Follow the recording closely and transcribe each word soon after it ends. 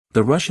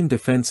The Russian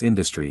defense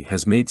industry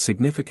has made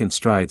significant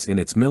strides in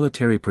its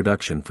military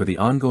production for the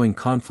ongoing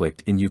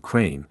conflict in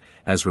Ukraine,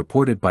 as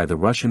reported by the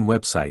Russian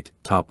website,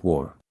 Top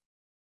War.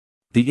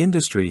 The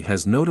industry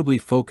has notably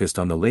focused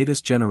on the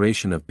latest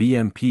generation of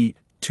BMP,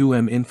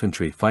 2M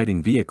infantry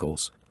fighting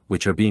vehicles,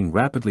 which are being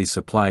rapidly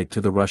supplied to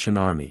the Russian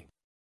army.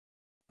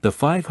 The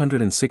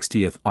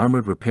 560th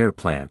Armored Repair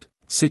Plant,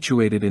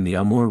 situated in the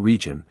Amur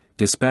region,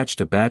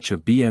 dispatched a batch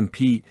of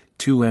BMP,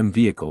 2M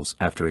vehicles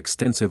after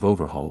extensive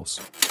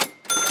overhauls.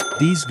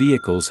 These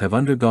vehicles have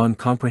undergone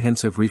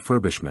comprehensive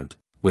refurbishment,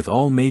 with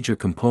all major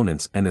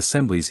components and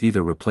assemblies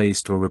either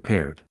replaced or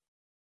repaired.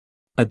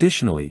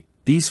 Additionally,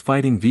 these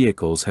fighting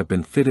vehicles have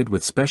been fitted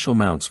with special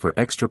mounts for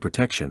extra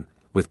protection,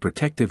 with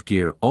protective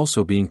gear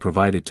also being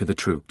provided to the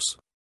troops.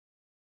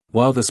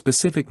 While the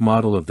specific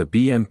model of the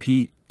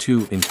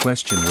BMP-2 in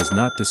question was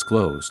not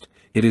disclosed,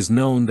 it is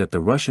known that the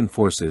Russian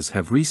forces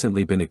have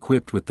recently been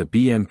equipped with the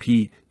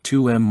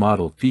BMP-2M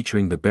model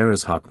featuring the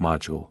Berezhak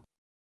module.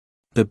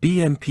 The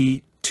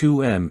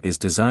BMP-2M is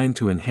designed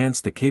to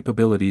enhance the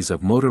capabilities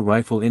of motor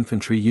rifle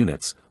infantry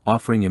units,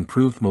 offering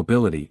improved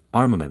mobility,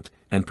 armament,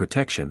 and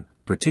protection,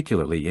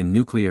 particularly in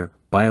nuclear,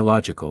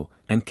 biological,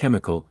 and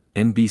chemical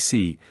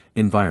 (NBC)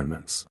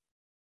 environments.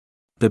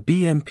 The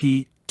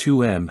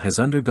BMP-2M has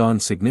undergone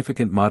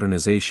significant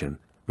modernization,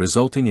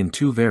 resulting in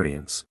two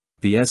variants,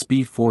 the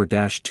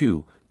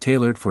SB-4-2,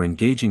 tailored for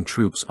engaging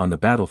troops on the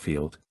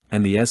battlefield,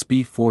 and the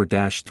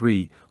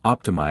SB-4-3,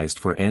 optimized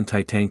for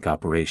anti-tank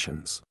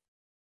operations.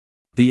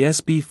 The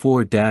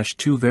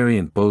SB-4-2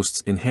 variant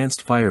boasts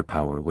enhanced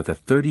firepower with a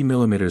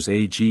 30mm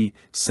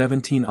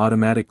AG-17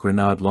 automatic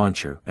grenade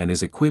launcher and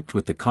is equipped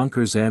with the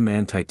Konkurs-M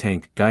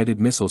anti-tank guided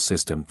missile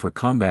system for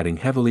combating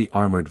heavily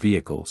armored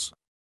vehicles.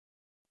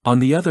 On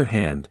the other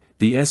hand,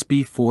 the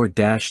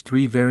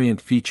SB-4-3 variant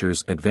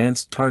features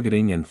advanced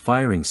targeting and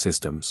firing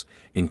systems,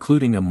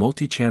 including a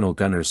multi-channel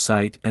gunner's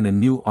sight and a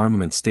new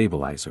armament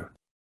stabilizer.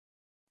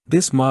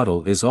 This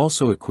model is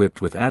also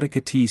equipped with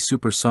Attica-T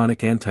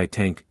supersonic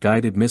anti-tank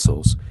guided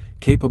missiles,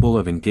 capable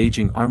of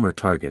engaging armor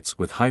targets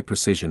with high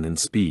precision and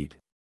speed.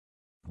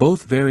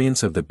 Both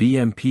variants of the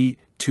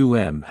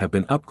BMP-2M have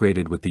been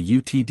upgraded with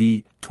the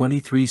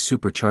UTD-23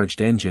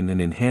 supercharged engine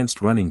and enhanced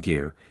running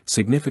gear,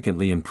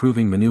 significantly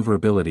improving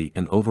maneuverability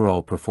and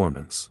overall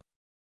performance.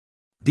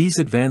 These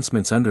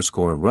advancements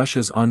underscore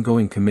Russia's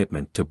ongoing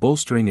commitment to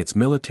bolstering its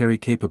military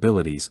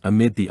capabilities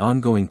amid the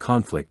ongoing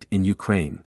conflict in Ukraine.